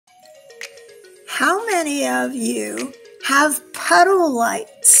How many of you have puddle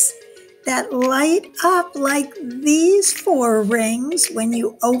lights that light up like these 4 rings when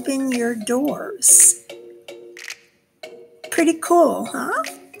you open your doors? Pretty cool, huh?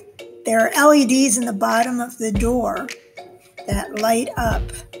 There are LEDs in the bottom of the door that light up.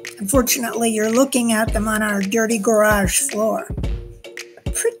 Unfortunately, you're looking at them on our dirty garage floor.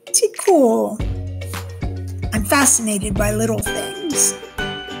 Pretty cool. I'm fascinated by little things.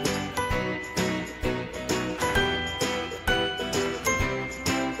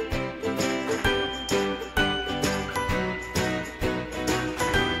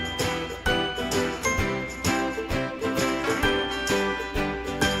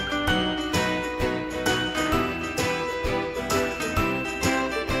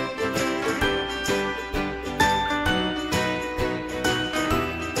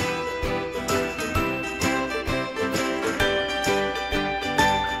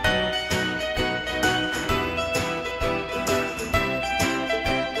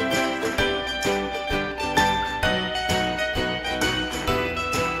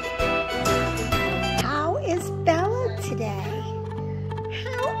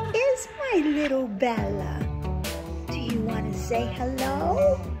 Little Bella, do you want to say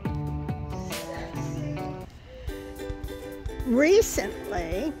hello?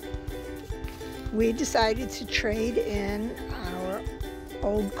 Recently, we decided to trade in our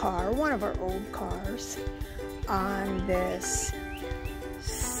old car, one of our old cars, on this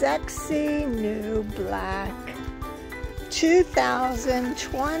sexy new black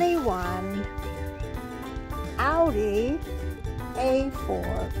 2021 Audi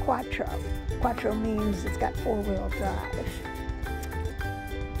A4 Quattro. Quattro means it's got 4-wheel drive.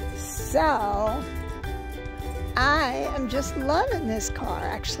 So, I am just loving this car.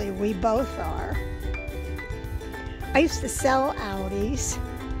 Actually, we both are. I used to sell Audis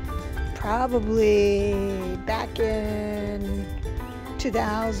probably back in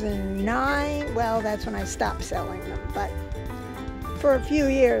 2009. Well, that's when I stopped selling them. But for a few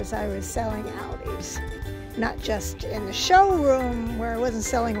years, I was selling Audis. Not just in the showroom where I wasn't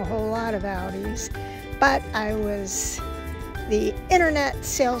selling a whole lot of Audis, but I was the internet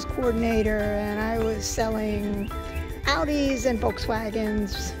sales coordinator and I was selling Audis and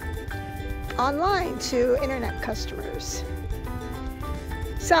Volkswagens online to internet customers.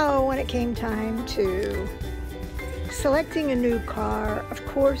 So when it came time to selecting a new car, of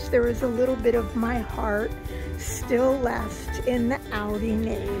course there was a little bit of my heart still left in the Audi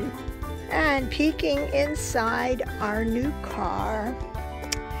name. And peeking inside our new car,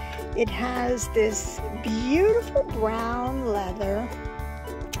 it has this beautiful brown leather.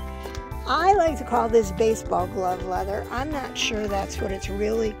 I like to call this baseball glove leather. I'm not sure that's what it's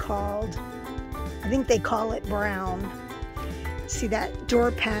really called. I think they call it brown. See that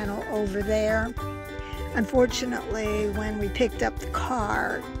door panel over there? Unfortunately, when we picked up the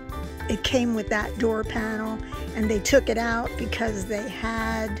car, it came with that door panel and they took it out because they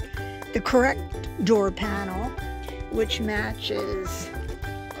had the correct door panel, which matches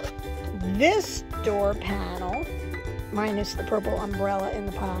this door panel, minus the purple umbrella in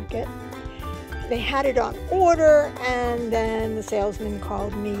the pocket. They had it on order, and then the salesman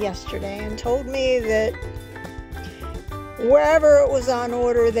called me yesterday and told me that wherever it was on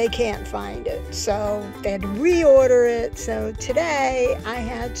order, they can't find it. So they had to reorder it. So today I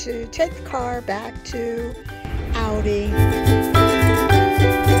had to take the car back to Audi.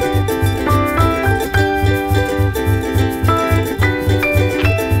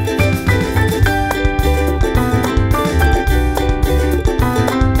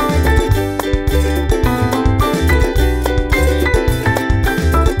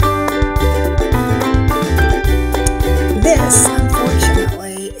 This,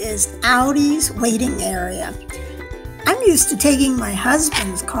 unfortunately, is Audi's waiting area. I'm used to taking my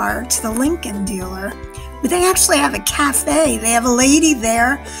husband's car to the Lincoln dealer, but they actually have a cafe. They have a lady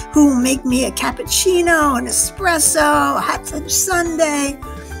there who will make me a cappuccino, an espresso, a hot fudge sundae.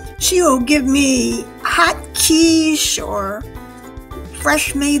 She will give me hot quiche or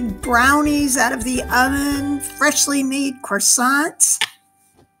fresh made brownies out of the oven, freshly made croissants.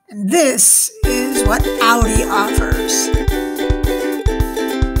 And this is what Audi offers.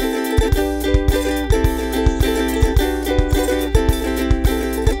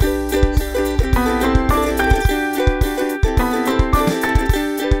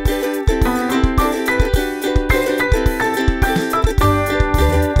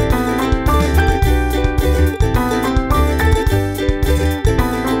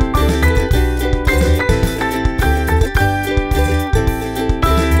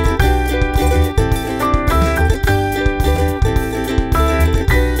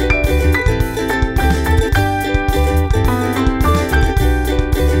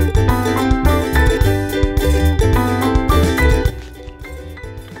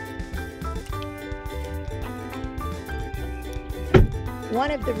 one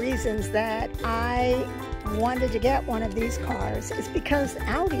of the reasons that I wanted to get one of these cars is because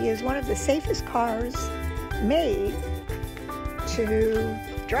Audi is one of the safest cars made to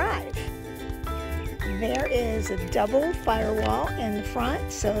drive. There is a double firewall in the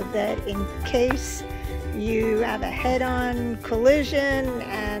front so that in case you have a head-on collision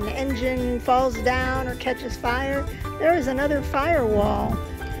and the engine falls down or catches fire, there is another firewall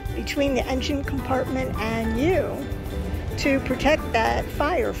between the engine compartment and you to protect that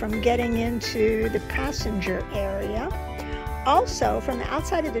fire from getting into the passenger area. Also, from the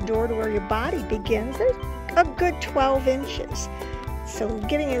outside of the door to where your body begins, there's a good 12 inches. So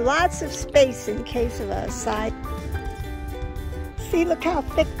giving you lots of space in case of a side. See, look how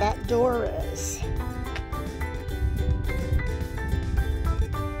thick that door is.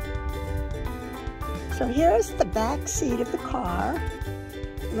 So here's the back seat of the car.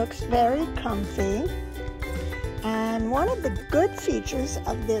 Looks very comfy. And one of the good features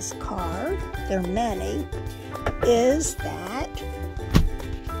of this car, there are many, is that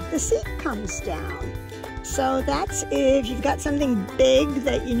the seat comes down. So that's if you've got something big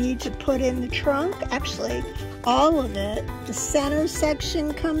that you need to put in the trunk. Actually, all of it. The center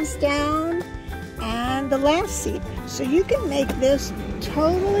section comes down and the last seat. So you can make this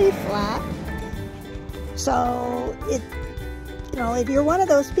totally flat. So if you're one of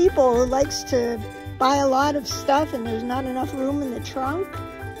those people who likes to buy a lot of stuff and there's not enough room in the trunk,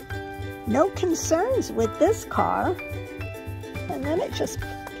 no concerns with this car. And then it just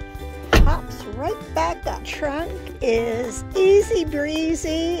pops right back up. Trunk is easy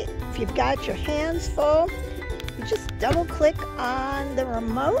breezy. If you've got your hands full, you just double click on the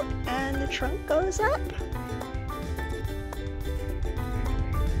remote and the trunk goes up.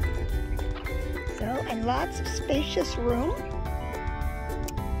 So, and lots of spacious room.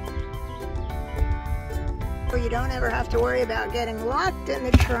 You don't ever have to worry about getting locked in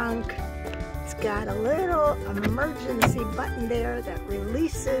the trunk. It's got a little emergency button there that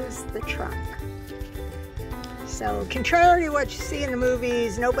releases the trunk. So contrary to what you see in the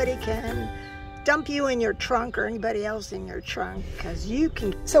movies, nobody can dump you in your trunk or anybody else in your trunk because you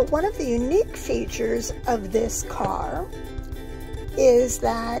can. So one of the unique features of this car is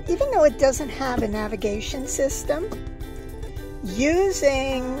that even though it doesn't have a navigation system,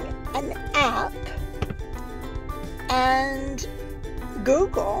 using an app and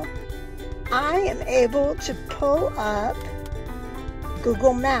Google, I am able to pull up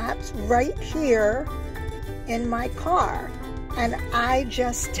Google Maps right here in my car, and I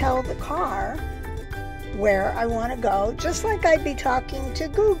just tell the car where I want to go, just like I'd be talking to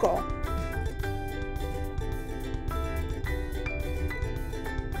Google.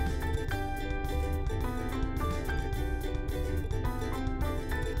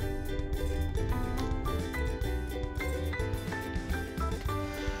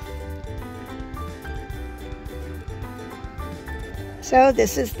 So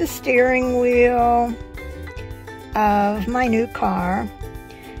this is the steering wheel of my new car.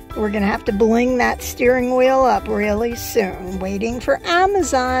 We're gonna have to bling that steering wheel up really soon. Waiting for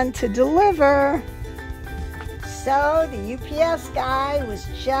Amazon to deliver. So the UPS guy was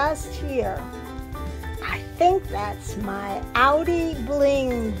just here. I think that's my Audi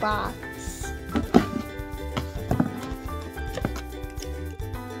bling box.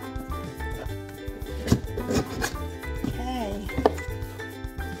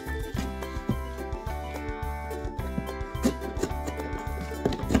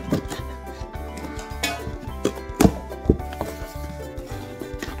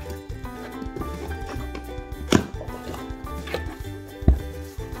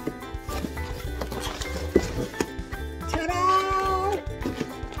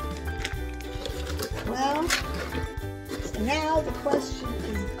 Now the question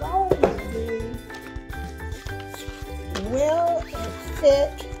is going to be, will it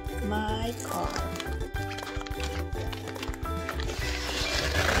fit my car?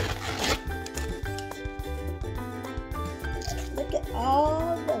 Look at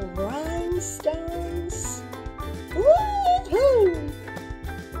all the rhinestones. Woo-hoo!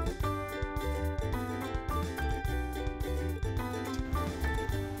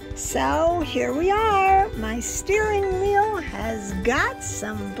 So here we are. My steering wheel has got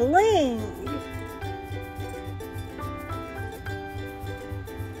some bling.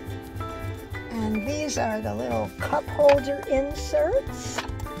 And these are the little cup holder inserts.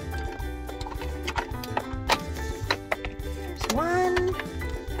 There's one.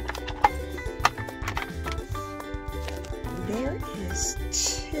 There is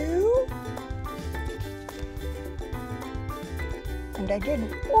two. And I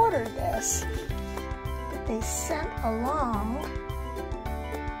didn't order this, but they sent along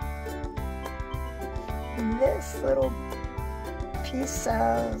this little piece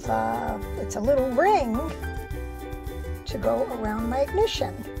of, it's a little ring to go around my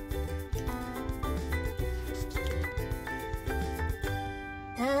ignition.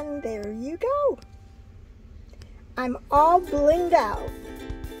 And there you go. I'm all blinged out.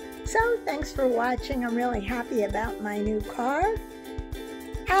 So thanks for watching. I'm really happy about my new car.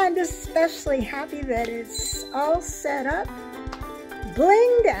 And especially happy that it's all set up,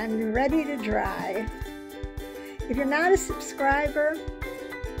 blinged and ready to drive. If you're not a subscriber,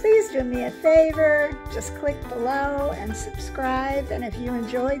 please do me a favor. Just click below and subscribe. And if you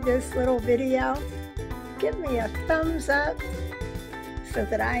enjoyed this little video, give me a thumbs up so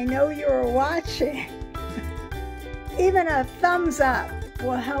that I know you're watching. Even a thumbs up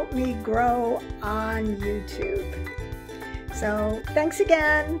will help me grow on YouTube. So thanks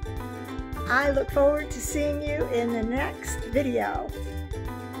again. I look forward to seeing you in the next video.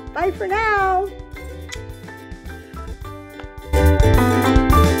 Bye for now.